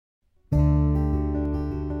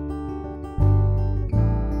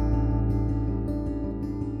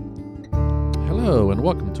Hello, and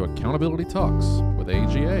welcome to Accountability Talks with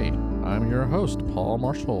AGA. I'm your host, Paul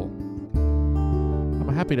Marshall.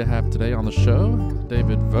 I'm happy to have today on the show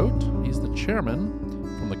David Vogt. He's the chairman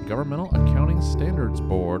from the Governmental Accounting Standards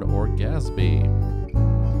Board, or GASB.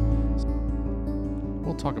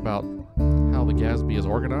 We'll talk about how the GASB is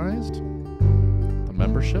organized, the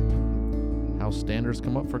membership, how standards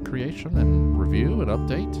come up for creation and review and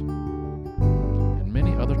update, and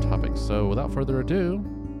many other topics. So without further ado,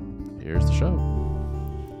 here's the show.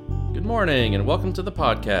 Good morning and welcome to the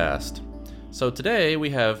podcast. So today we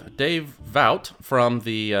have Dave Vogt from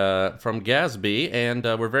GASB, and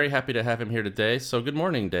we're very happy to have him here today. So good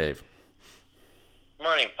morning, Dave. Good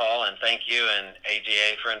morning, Paul, and thank you and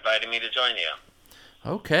AGA for inviting me to join you.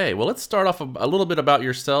 Okay, well, let's start off a little bit about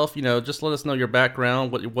yourself. Just let us know your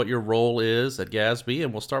background, what your role is at GASB,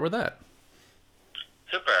 and we'll start with that.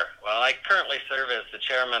 Super. Well, I currently serve as the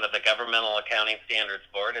chairman of the Governmental Accounting Standards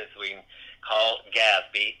Board, as we call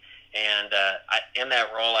GASB. And in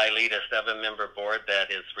that role, I lead a 7-member board that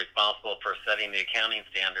is responsible for setting the accounting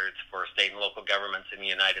standards for state and local governments in the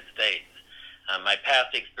United States. My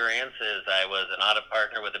past experience is I was an audit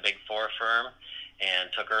partner with a Big Four firm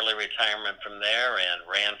and took early retirement from there and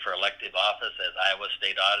ran for elective office as Iowa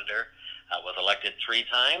State Auditor. Was elected 3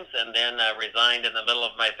 times and then resigned in the middle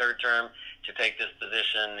of my 3rd term to take this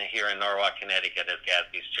position here in Norwalk, Connecticut as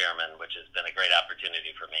GASB's chairman, which has been a great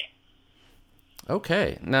opportunity for me.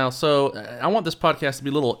 Okay. Now, so I want this podcast to be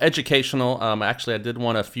a little educational. Actually, I did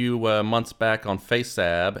one a few months back on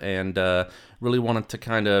FASAB and really wanted to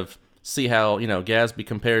kind of see how, GASB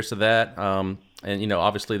compares to that. And,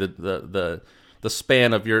 obviously the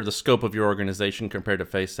span of the scope of your organization compared to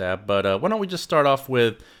FASAB. But why don't we just start off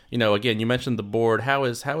with, again, you mentioned the board. How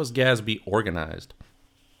is GASB organized?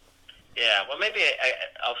 Yeah, well, maybe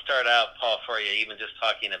I'll start out, Paul, for you, even just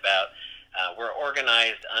talking about we're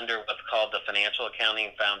organized under what's called the Financial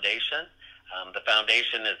Accounting Foundation. The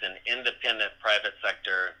foundation is an independent private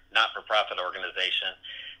sector, not-for-profit organization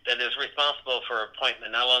that is responsible for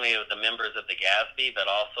appointment not only of the members of the GASB, but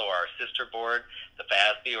also our sister board, the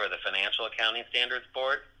FASB, or the Financial Accounting Standards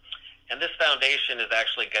Board. And this foundation is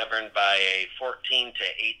actually governed by a 14 to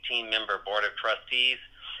 18-member board of trustees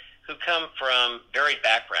who come from varied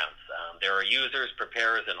backgrounds. There are users,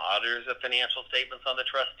 preparers, and auditors of financial statements on the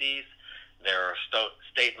trustees. There are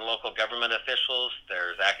state and local government officials,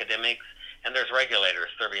 there's academics, and there's regulators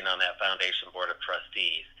serving on that foundation board of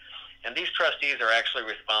trustees. And these trustees are actually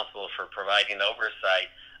responsible for providing oversight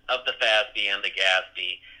of the FASB and the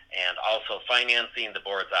GASB, and also financing the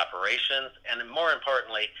board's operations, and more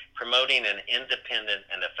importantly, promoting an independent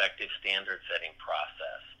and effective standard-setting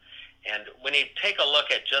process. And when you take a look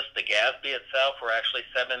at just the GASB itself, we're actually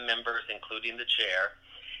 7 members, including the chair.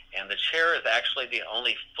 And the chair is actually the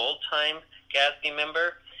only full-time GASB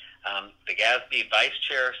member. The GASB vice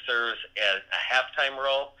chair serves as a half-time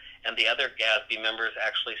role, and the other GASB members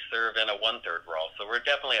actually serve in a 1/3 role. So we're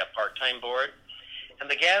definitely a part-time board.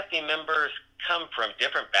 And the GASB members come from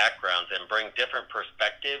different backgrounds and bring different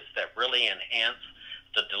perspectives that really enhance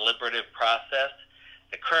the deliberative process.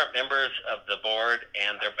 The current members of the board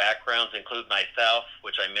and their backgrounds include myself,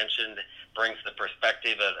 which I mentioned brings the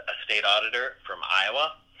perspective of a state auditor from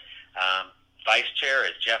Iowa. Vice chair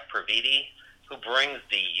is Jeff Praviti, who brings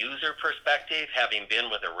the user perspective, having been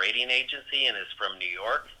with a rating agency and is from New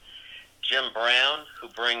York. Jim Brown, who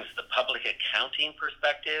brings the public accounting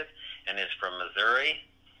perspective and is from Missouri.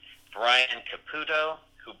 Brian Caputo,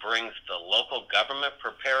 who brings the local government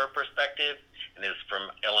preparer perspective and is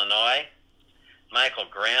from Illinois. Michael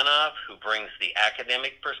Granoff, who brings the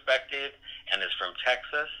academic perspective and is from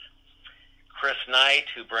Texas. Chris Knight,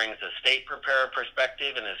 who brings a state preparer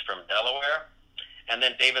perspective and is from Delaware. And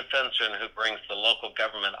then David Fenstrom, who brings the local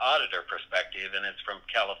government auditor perspective and is from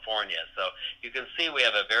California. So you can see we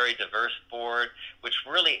have a very diverse board, which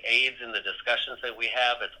really aids in the discussions that we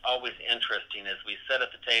have. It's always interesting as we sit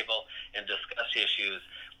at the table and discuss issues.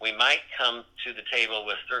 We might come to the table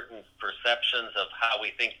with certain perceptions of how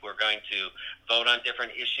we think we're going to vote on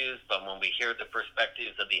different issues, but when we hear the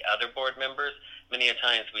perspectives of the other board members, many a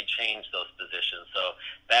times we change those positions. So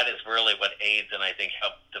that is really what aids and I think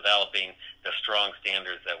help developing the strong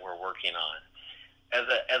standards that we're working on.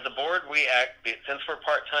 As a board, since we're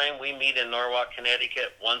part-time, we meet in Norwalk,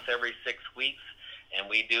 Connecticut once every 6 weeks, and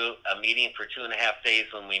we do a meeting for 2.5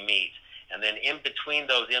 days when we meet. And then in between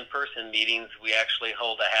those in-person meetings, we actually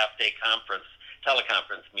hold a half-day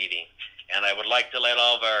teleconference meeting. And I would like to let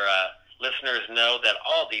all of our listeners know that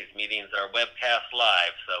all these meetings are webcast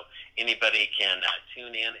live, so anybody can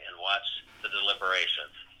tune in and watch the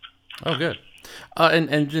deliberations. Oh, good.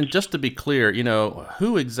 And just to be clear,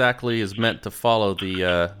 who exactly is meant to follow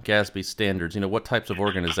the GASB standards? What types of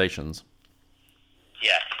organizations?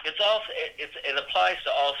 Yeah, it applies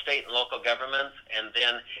to all state and local governments, and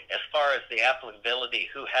then as far as the applicability,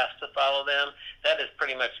 who has to follow them, that is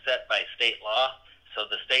pretty much set by state law. So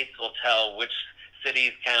the states will tell which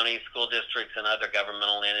cities, counties, school districts, and other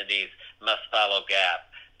governmental entities must follow GAP.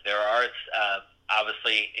 There are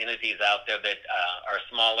obviously entities out there that are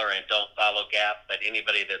smaller and don't follow GAP, but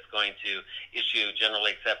anybody that's going to issue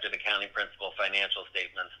generally accepted accounting principle financial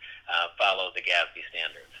statements follow the GASB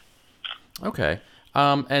standards. Okay.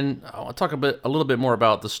 And I'll talk a little bit more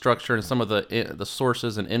about the structure and some of the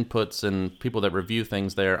sources and inputs and people that review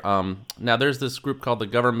things there. Now, there's this group called the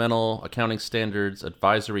Governmental Accounting Standards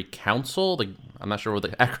Advisory Council. I'm not sure what the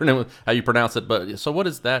acronym, how you pronounce it, but so what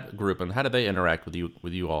is that group and how do they interact with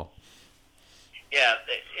you all? Yeah,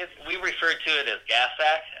 we refer to it as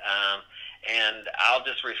GASAC, and I'll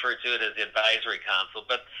just refer to it as the Advisory Council.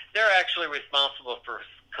 But they're actually responsible for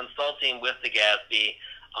consulting with the GASB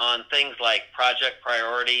on things like project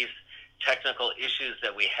priorities, technical issues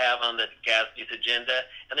that we have on the GASB's agenda,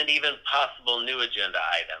 and then even possible new agenda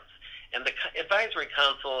items. And the Advisory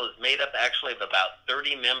Council is made up actually of about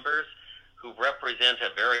 30 members who represent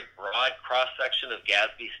a very broad cross-section of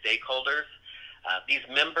GASB stakeholders. These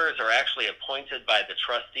members are actually appointed by the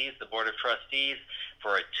trustees, the Board of Trustees,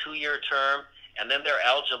 for a 2-year term, and then they're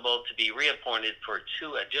eligible to be reappointed for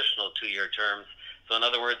 2 additional 2-year terms. So in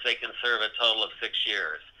other words, they can serve a total of 6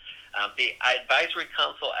 years. The Advisory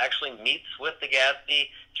Council actually meets with the GASB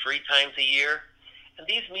 3 times a year. And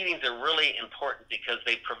these meetings are really important because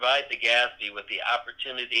they provide the GASB with the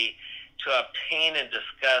opportunity to obtain and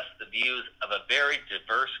discuss the views of a very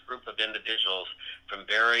diverse group of individuals from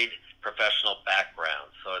varied professional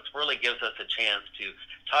backgrounds. So it really gives us a chance to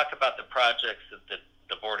talk about the projects that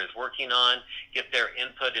the board is working on, get their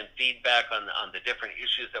input and feedback on the different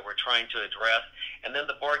issues that we're trying to address, and then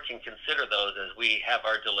the board can consider those as we have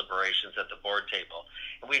our deliberations at the board table.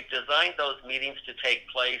 And we've designed those meetings to take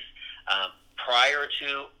place prior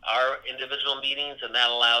to our individual meetings, and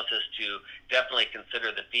that allows us to definitely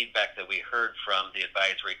consider the feedback that we heard from the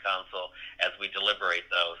Advisory Council as we deliberate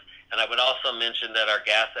those. And I would also mention that our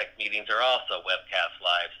GASAC meetings are also webcast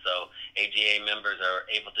live, so AGA members are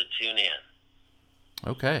able to tune in.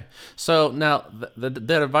 Okay. So now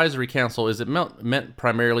that Advisory Council, is it meant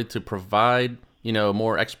primarily to provide,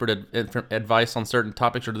 more expert advice on certain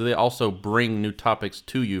topics, or do they also bring new topics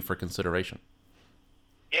to you for consideration?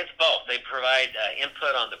 It's both. They provide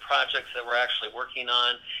input on the projects that we're actually working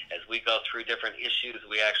on. As we go through different issues,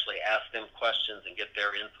 we actually ask them questions and get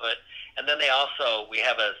their input. And then we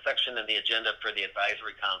have a section in the agenda for the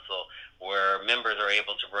Advisory Council where members are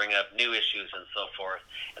able to bring up new issues and so forth.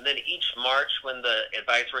 And then each March when the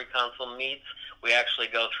Advisory Council meets, we actually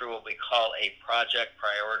go through what we call a project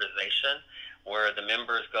prioritization, where the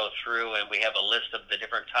members go through and we have a list of the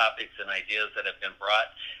different topics and ideas that have been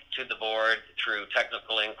brought to the board through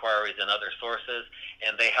technical inquiries and other sources,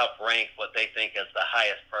 and they help rank what they think as the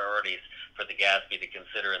highest priorities for the GASB to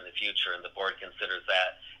consider in the future, and the board considers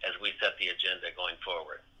that as we set the agenda going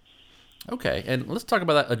forward. Okay, and let's talk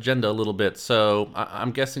about that agenda a little bit. So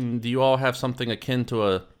I'm guessing, do you all have something akin to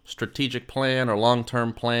a strategic plan or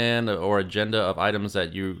long-term plan or agenda of items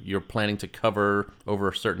that you're planning to cover over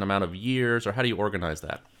a certain amount of years, or how do you organize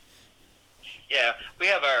that? Yeah, we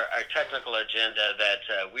have our technical agenda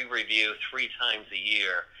that we review 3 times a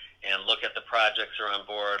year and look at the projects that are on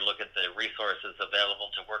board, look at the resources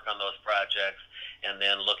available to work on those projects, and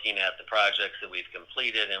then looking at the projects that we've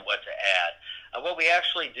completed and what to add. What we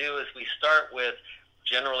actually do is we start with,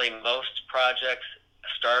 generally most projects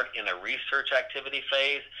start in a research activity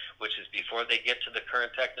phase, which is before they get to the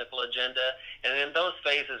current technical agenda. And in those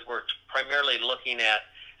phases, we're primarily looking at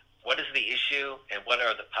what is the issue and what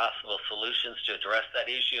are the possible solutions to address that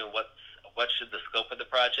issue, and what should the scope of the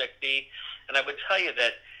project be. And I would tell you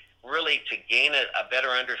that really to gain a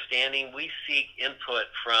better understanding, we seek input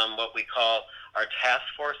from what we call our task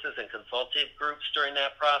forces and consultative groups during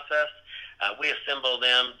that process. We assemble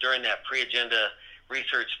them during that pre-agenda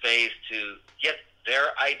research phase to get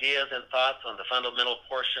their ideas and thoughts on the fundamental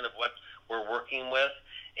portion of what we're working with.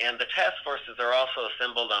 And the task forces are also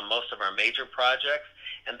assembled on most of our major projects,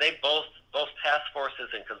 and they both task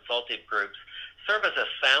forces and consultative groups serve as a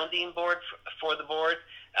sounding board for the board.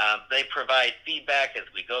 They provide feedback as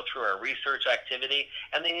we go through our research activity,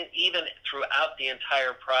 and then even throughout the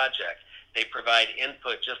entire project, they provide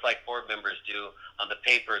input just like board members do on the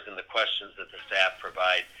papers and the questions that the staff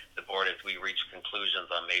provide the board as we reach conclusions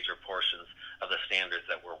on major portions of the standards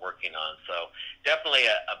that we're working on. So definitely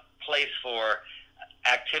a place for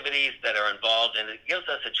activities that are involved, and it gives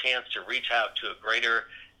us a chance to reach out to a greater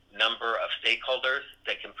number of stakeholders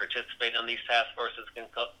that can participate on these task forces and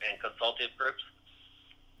consultative groups.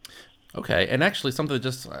 Okay, and actually something that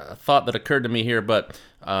just thought that occurred to me here, but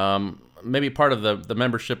maybe part of the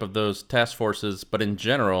membership of those task forces, but in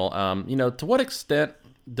general, to what extent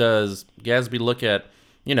does GASB look at,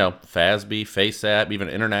 FASB, FASAB, even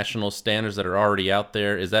international standards that are already out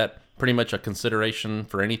there? Is that pretty much a consideration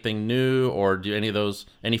for anything new, or do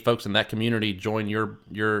any folks in that community join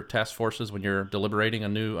your task forces when you're deliberating a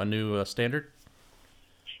new standard?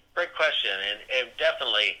 Great question, and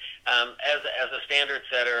definitely, as a standard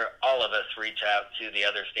setter, all of us reach out to the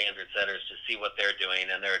other standard setters to see what they're doing,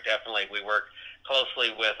 and we work closely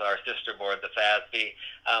with our sister board, the FASB.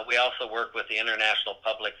 We also work with the International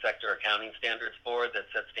Public Sector Accounting Standards Board that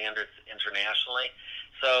sets standards internationally.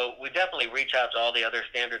 So we definitely reach out to all the other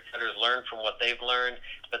standard setters, learn from what they've learned,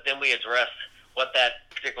 but then we address what that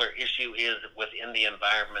particular issue is within the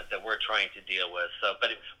environment that we're trying to deal with.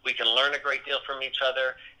 But we can learn a great deal from each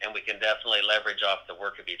other, and we can definitely leverage off the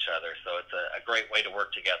work of each other. So it's a great way to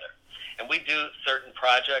work together. And we do certain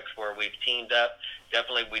projects where we've teamed up.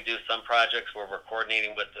 Definitely we do some projects where we're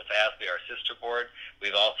coordinating with the FASB, our sister board.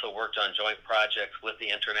 We've also worked on joint projects with the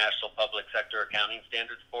International Public Sector Accounting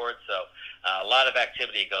Standards Board. So a lot of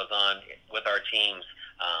activity goes on with our teams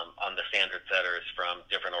on the standard setters from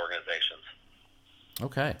different organizations.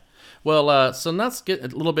 Okay. Well, so let's get a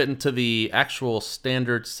little bit into the actual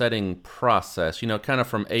standard setting process, kind of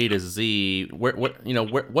from A to Z.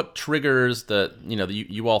 What triggers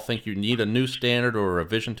you all think you need a new standard or a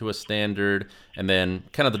revision to a standard, and then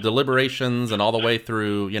kind of the deliberations and all the way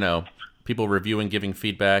through, people reviewing, giving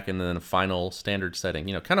feedback, and then a final standard setting.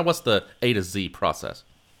 Kind of what's the A to Z process?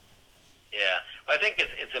 Yeah. Well, I think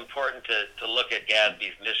it's important to look at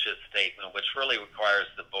GASB's mission statement, which really requires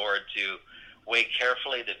the board to weigh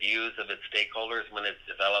carefully the views of its stakeholders when it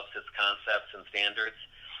develops its concepts and standards.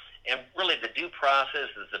 And really the due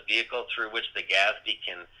process is the vehicle through which the GASB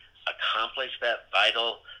can accomplish that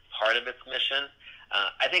vital part of its mission.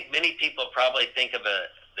 I think many people probably think of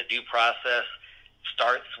the due process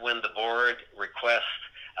starts when the board requests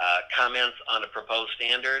comments on a proposed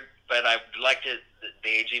standard, but I'd like the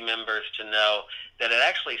AG members to know that it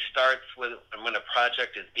actually starts when a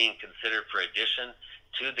project is being considered for addition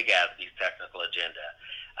to the GASB's technical agenda.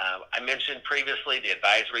 I mentioned previously the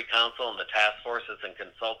advisory council and the task forces and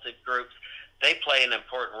consultative groups. They play an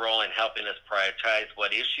important role in helping us prioritize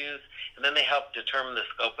what issues, and then they help determine the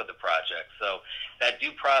scope of the project. So that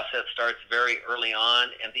due process starts very early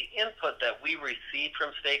on, and the input that we receive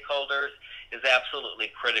from stakeholders is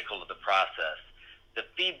absolutely critical to the process. The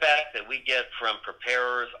feedback that we get from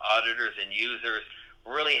preparers, auditors, and users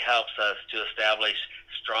really helps us to establish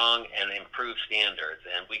strong and improved standards,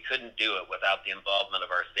 and we couldn't do it without the involvement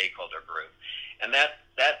of our stakeholder group. And that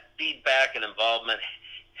feedback and involvement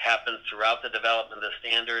happens throughout the development of the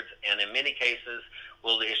standards, and in many cases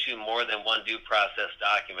we'll issue more than one due process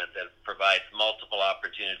document that provides multiple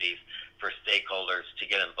opportunities for stakeholders to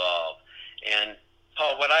get involved. And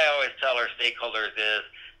Paul, what I always tell our stakeholders is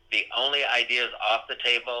the only ideas off the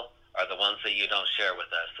table are the ones that you don't share with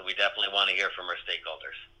us. So we definitely want to hear from our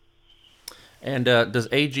stakeholders. And does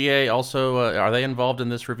AGA also, are they involved in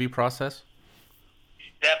this review process?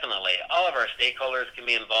 Definitely. All of our stakeholders can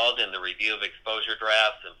be involved in the review of exposure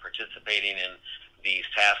drafts and participating in these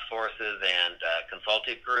task forces and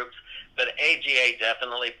consultative groups. But AGA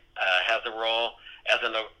definitely has a role. As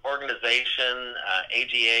an organization,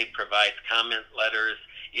 AGA provides comment letters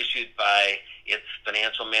issued by its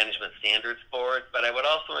Financial Management Standards Board, but I would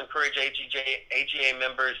also encourage AGA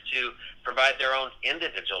members to provide their own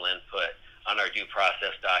individual input on our due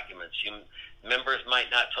process documents. Members might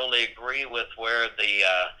not totally agree with where the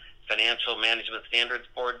Financial Management Standards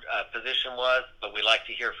Board position was, but we like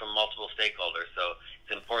to hear from multiple stakeholders, so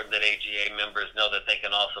it's important that AGA members know that they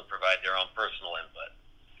can also provide their own personal input.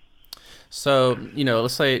 So,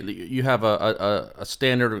 let's say you have a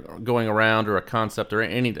standard going around, or a concept, or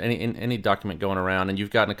any document going around, and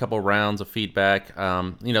you've gotten a couple of rounds of feedback.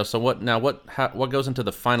 So what goes into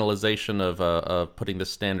the finalization of putting this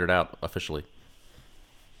standard out officially?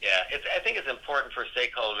 Yeah, I think it's important for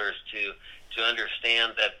stakeholders to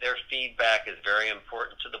understand that their feedback is very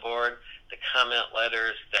important to the board. The comment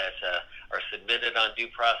letters that are submitted on due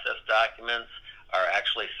process documents are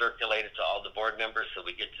actually circulated to all the board members, so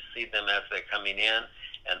we get to see them as they're coming in.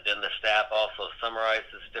 And then the staff also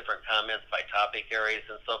summarizes different comments by topic areas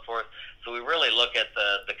and so forth. So we really look at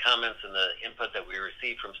the comments and the input that we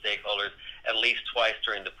receive from stakeholders at least twice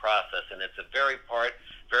during the process. And it's very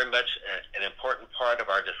much an important part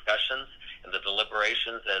of our discussions and the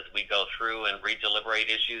deliberations as we go through and redeliberate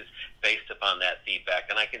issues based upon that feedback.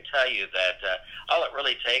 And I can tell you that all it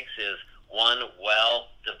really takes is one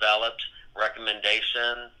well-developed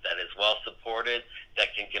recommendation that is well supported that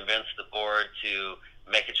can convince the board to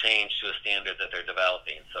make a change to a standard that they're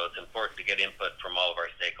developing. So it's important to get input from all of our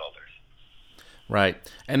stakeholders. Right.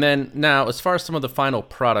 And then now, as far as some of the final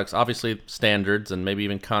products, obviously standards and maybe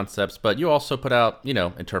even concepts, but you also put out,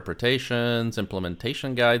 interpretations,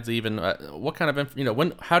 implementation guides, even. What kind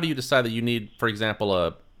of, how do you decide that you need, for example,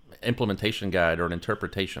 a implementation guide or an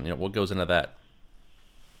interpretation? What goes into that?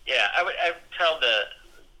 Yeah, I would tell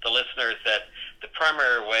the listeners that the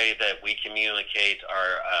primary way that we communicate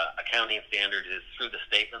our accounting standards is through the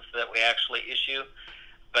statements that we actually issue.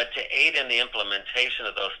 But to aid in the implementation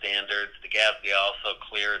of those standards, the GASB also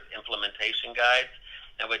clears implementation guides.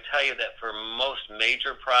 I would tell you that for most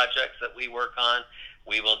major projects that we work on,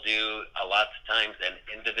 we will do lots of times an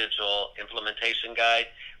individual implementation guide.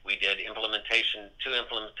 We did two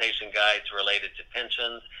implementation guides related to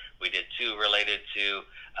pensions. We did two related to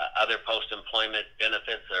other post-employment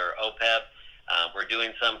benefits, or OPEB. We're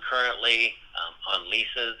doing some currently on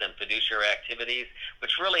leases and fiduciary activities,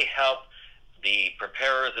 which really help the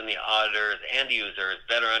preparers and the auditors and users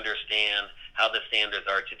better understand how the standards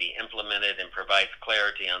are to be implemented and provides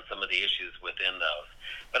clarity on some of the issues within those.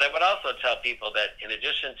 But I would also tell people that in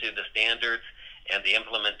addition to the standards and the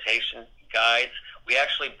implementation guides, we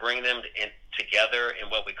actually bring them together in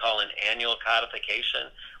what we call an annual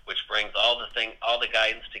codification, which brings all the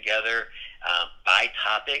guidance together by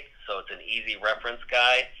topic, so it's an easy reference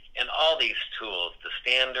guide. And all these tools, the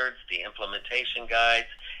standards, the implementation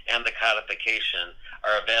guides, and the codification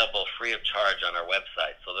are available free of charge on our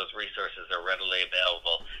website. So those resources are readily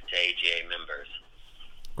available to AGA members.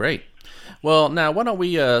 Great. Well, now why don't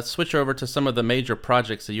we switch over to some of the major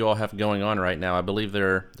projects that you all have going on right now? I believe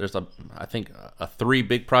there's three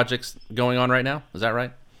big projects going on right now. Is that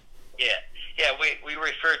right? Yeah. We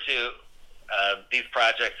refer to these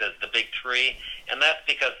projects as the big three, and that's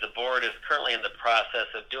because the board is currently in the process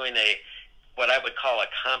of doing what I would call a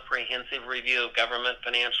comprehensive review of government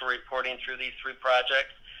financial reporting through these three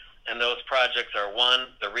projects. And those projects are: one,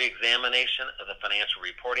 the reexamination of the financial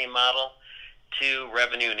reporting model; two,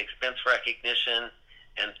 revenue and expense recognition;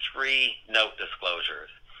 and three, note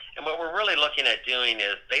disclosures. And what we're really looking at doing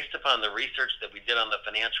is, based upon the research that we did on the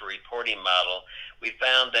financial reporting model, we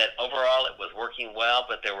found that overall it was working well,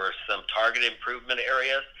 but there were some targeted improvement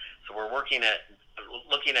areas. So we're looking at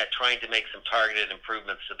trying to make some targeted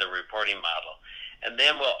improvements to the reporting model. And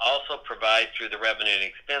then we'll also provide, through the revenue and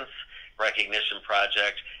expense recognition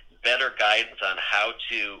project, better guidance on how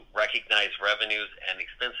to recognize revenues and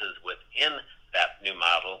expenses within that new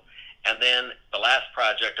model. And then the last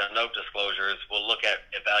project on note disclosures will look at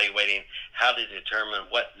evaluating how to determine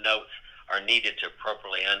what notes are needed to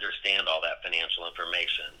appropriately understand all that financial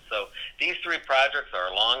information. So these three projects are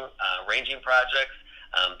long-ranging projects.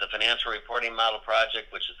 The financial reporting model project,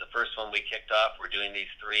 which is the first one we kicked off, we're doing these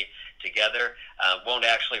three together, won't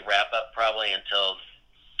actually wrap up probably until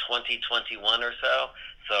 2021 or so.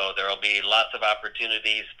 So there will be lots of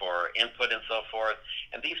opportunities for input and so forth.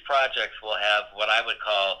 And these projects will have what I would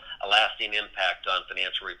call a lasting impact on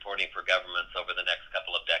financial reporting for governments over the next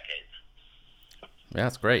couple of decades. Yeah,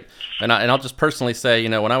 that's great. And I'll just personally say,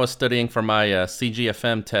 when I was studying for my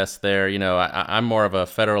CGFM test there, I'm more of a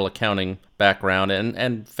federal accounting background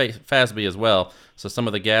and FASB as well. So some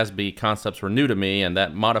of the GASB concepts were new to me, and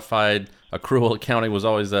that modified accrual accounting was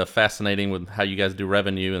always fascinating with how you guys do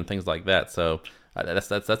revenue and things like that. So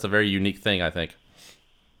that's a very unique thing, I think.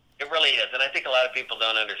 It really is. And I think a lot of people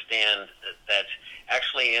don't understand that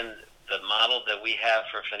actually in the model that we have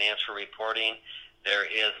for financial reporting, there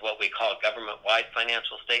is what we call government-wide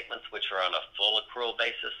financial statements, which are on a full accrual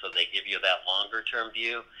basis, so they give you that longer-term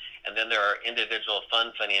view. And then there are individual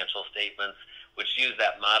fund financial statements, which use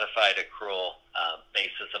that modified accrual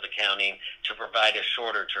basis of accounting to provide a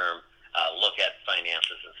shorter-term look at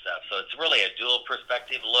finances and stuff. So it's really a dual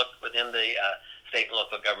perspective look within the state and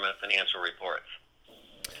local government financial reports.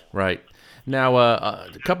 Right. Now, a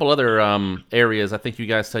couple other areas I think you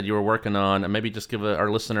guys said you were working on, and maybe just give our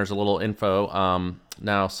listeners a little info.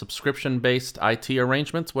 Now, subscription-based IT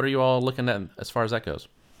arrangements, what are you all looking at as far as that goes?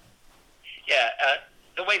 Yeah,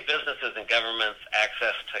 the way businesses and governments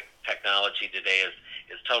access technology today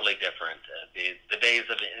is totally different. The days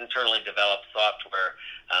of internally developed software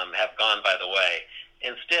have gone by the way.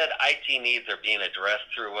 Instead, IT needs are being addressed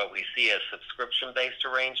through what we see as subscription-based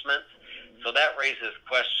arrangements. So that raises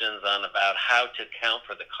questions on about how to account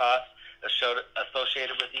for the cost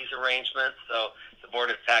associated with these arrangements. So the board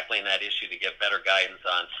is tackling that issue to get better guidance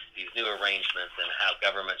on these new arrangements and how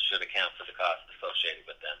government should account for the costs associated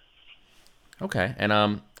with them. Okay,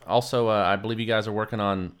 and also I believe you guys are working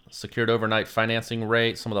on secured overnight financing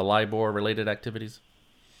rate, some of the LIBOR-related activities.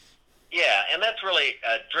 Yeah, and that's really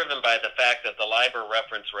driven by the fact that the LIBOR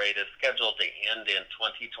reference rate is scheduled to end in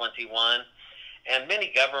 2021. And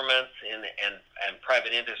many governments and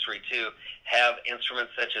private industry, too, have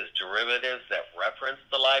instruments such as derivatives that reference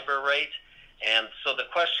the LIBOR rate. And so the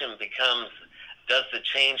question becomes, does the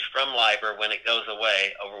change from LIBOR when it goes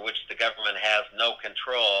away, over which the government has no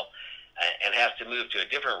control and has to move to a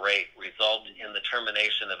different rate, result in the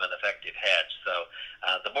termination of an effective hedge? So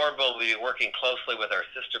the board will be working closely with our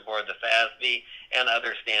sister board, the FASB, and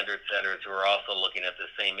other standard setters who are also looking at the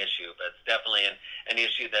same issue. But it's definitely an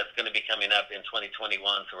issue that's going to be coming up in 2021,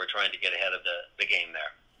 so we're trying to get ahead of the game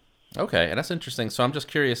there. Okay, and that's interesting. So I'm just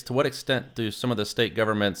curious, to what extent do some of the state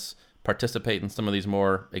governments participate in some of these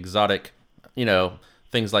more exotic,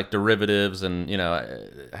 things like derivatives, and,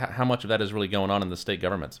 how much of that is really going on in the state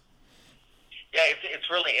governments? Yeah, it's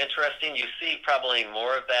really interesting. You see probably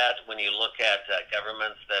more of that when you look at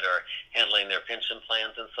governments that are handling their pension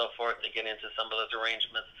plans and so forth. They get into some of those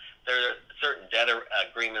arrangements. There are certain debt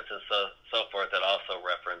agreements and so forth that also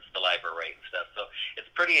reference the LIBOR rate and stuff. So it's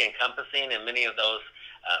pretty encompassing, and many of those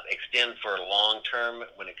extend for long term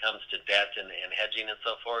when it comes to debt and hedging and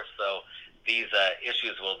so forth. So these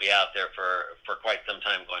issues will be out there for quite some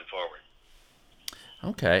time going forward.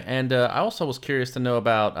 Okay, and I also was curious to know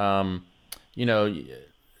about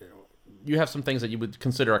you have some things that you would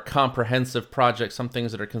consider a comprehensive project, some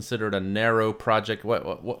things that are considered a narrow project.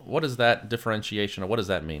 What is that differentiation, or what does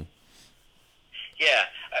that mean? Yeah,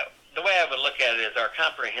 the way I would look at it is our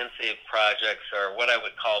comprehensive projects are what I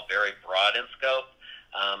would call very broad in scope.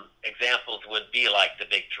 Examples would be like the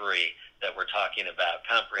big three that we're talking about: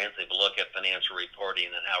 comprehensive look at financial reporting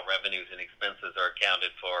and how revenues and expenses are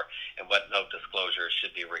accounted for and what note disclosures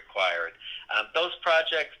should be required. Those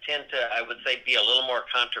projects tend to, I would say, be a little more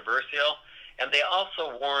controversial, and they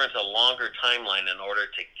also warrant a longer timeline in order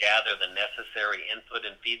to gather the necessary input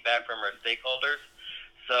and feedback from our stakeholders.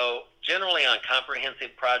 So generally on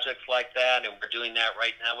comprehensive projects like that, and we're doing that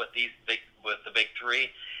right now with the big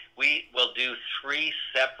three, we will do 3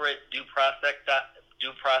 separate due process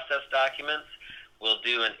documents. We'll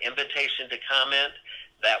do an invitation to comment.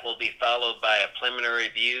 That will be followed by a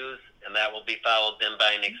preliminary reviews, and that will be followed then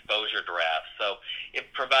by an exposure draft. So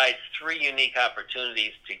it provides 3 unique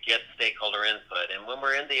opportunities to get stakeholder input. And when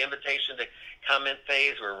we're in the invitation to comment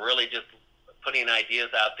phase, we're really just putting ideas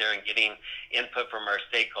out there and getting input from our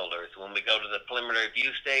stakeholders. When we go to the preliminary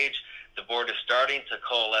review stage, the board is starting to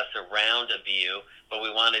coalesce around a view, but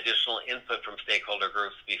we want additional input from stakeholder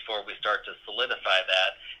groups before we start to solidify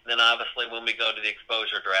that. And then obviously when we go to the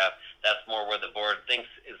exposure draft, that's more where the board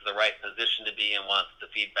thinks is the right position to be and wants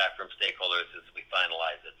the feedback from stakeholders as we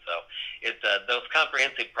finalize it. So those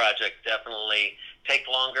comprehensive projects definitely take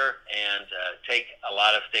longer and take a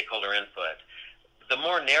lot of stakeholder input. The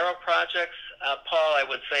more narrow projects, Paul, I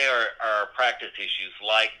would say are practice issues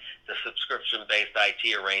like the subscription-based IT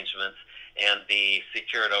arrangements and the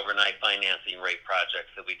secured overnight financing rate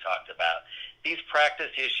projects that we talked about. These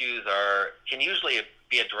practice issues can usually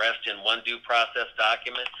be addressed in one due process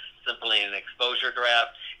document, simply an exposure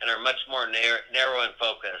draft, and are much more narrow in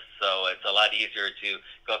focus. So it's a lot easier to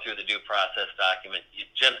go through the due process document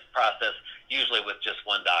process, usually with just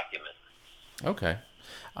one document. Okay.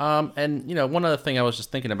 And one other thing I was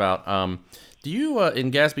just thinking about, do you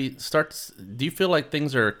in GASB do you feel like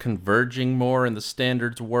things are converging more in the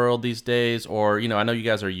standards world these days? Or, I know you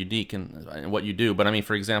guys are unique in what you do, but I mean,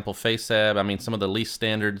 for example, FASAB, some of the lease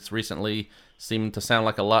standards recently seem to sound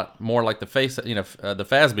like a lot more like the the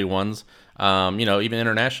FASB ones, even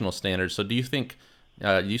international standards. So do you think,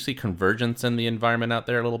 do you see convergence in the environment out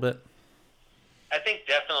there a little bit? I think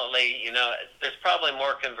definitely, there's probably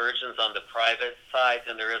more convergence on the private side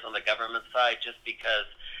than there is on the government side, just because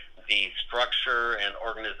the structure and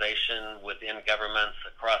organization within governments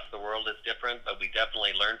across the world is different, but we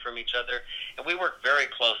definitely learn from each other. And we work very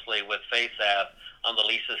closely with FASAB on the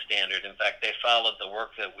LISA standard. In fact, they followed the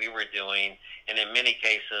work that we were doing, and in many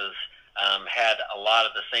cases had a lot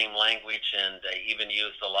of the same language and even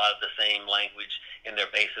used a lot of the same language in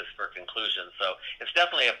their basis for conclusions. So it's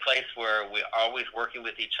definitely a place where we're always working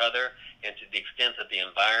with each other, and to the extent that the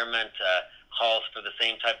environment calls for the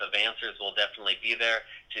same type of answers, we'll definitely be there.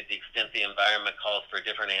 To the extent the environment calls for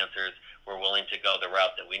different answers, we're willing to go the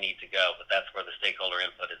route that we need to go, but that's where the stakeholder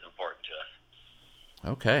input is important to us.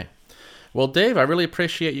 Okay. Well, Dave, I really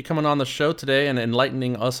appreciate you coming on the show today and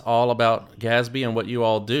enlightening us all about GASB and what you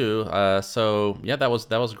all do. So, yeah, that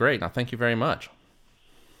was great. Now, thank you very much.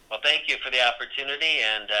 Well, thank you for the opportunity,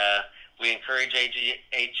 and we encourage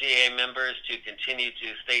AGA members to continue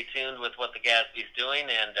to stay tuned with what the GASB is doing,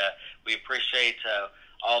 and we appreciate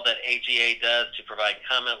all that AGA does to provide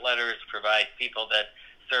comment letters, provide people that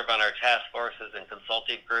serve on our task forces and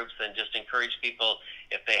consultative groups, and just encourage people,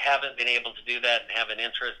 if they haven't been able to do that and have an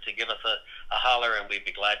interest, to give us a holler, and we'd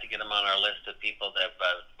be glad to get them on our list of people that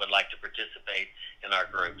would like to participate in our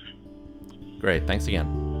groups. Great. Thanks again.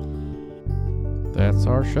 That's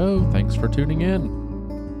our show. Thanks for tuning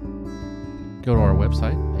in. Go to our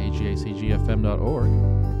website, agacgfm.org,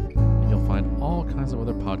 and you'll find all kinds of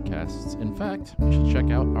other podcasts. In fact, you should check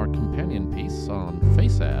out our companion piece on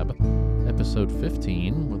FASAB, episode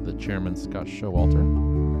 15, with the chairman Scott Showalter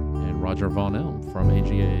and Roger Von Elm from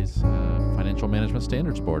AGA's Financial Management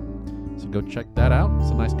Standards Board. So go check that out.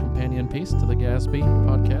 It's a nice companion piece to the GASB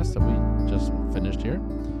podcast that we just finished here.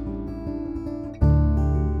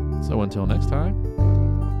 So until next time,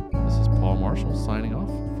 this is Paul Marshall signing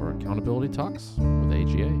off for Accountability Talks with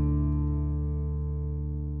AGA.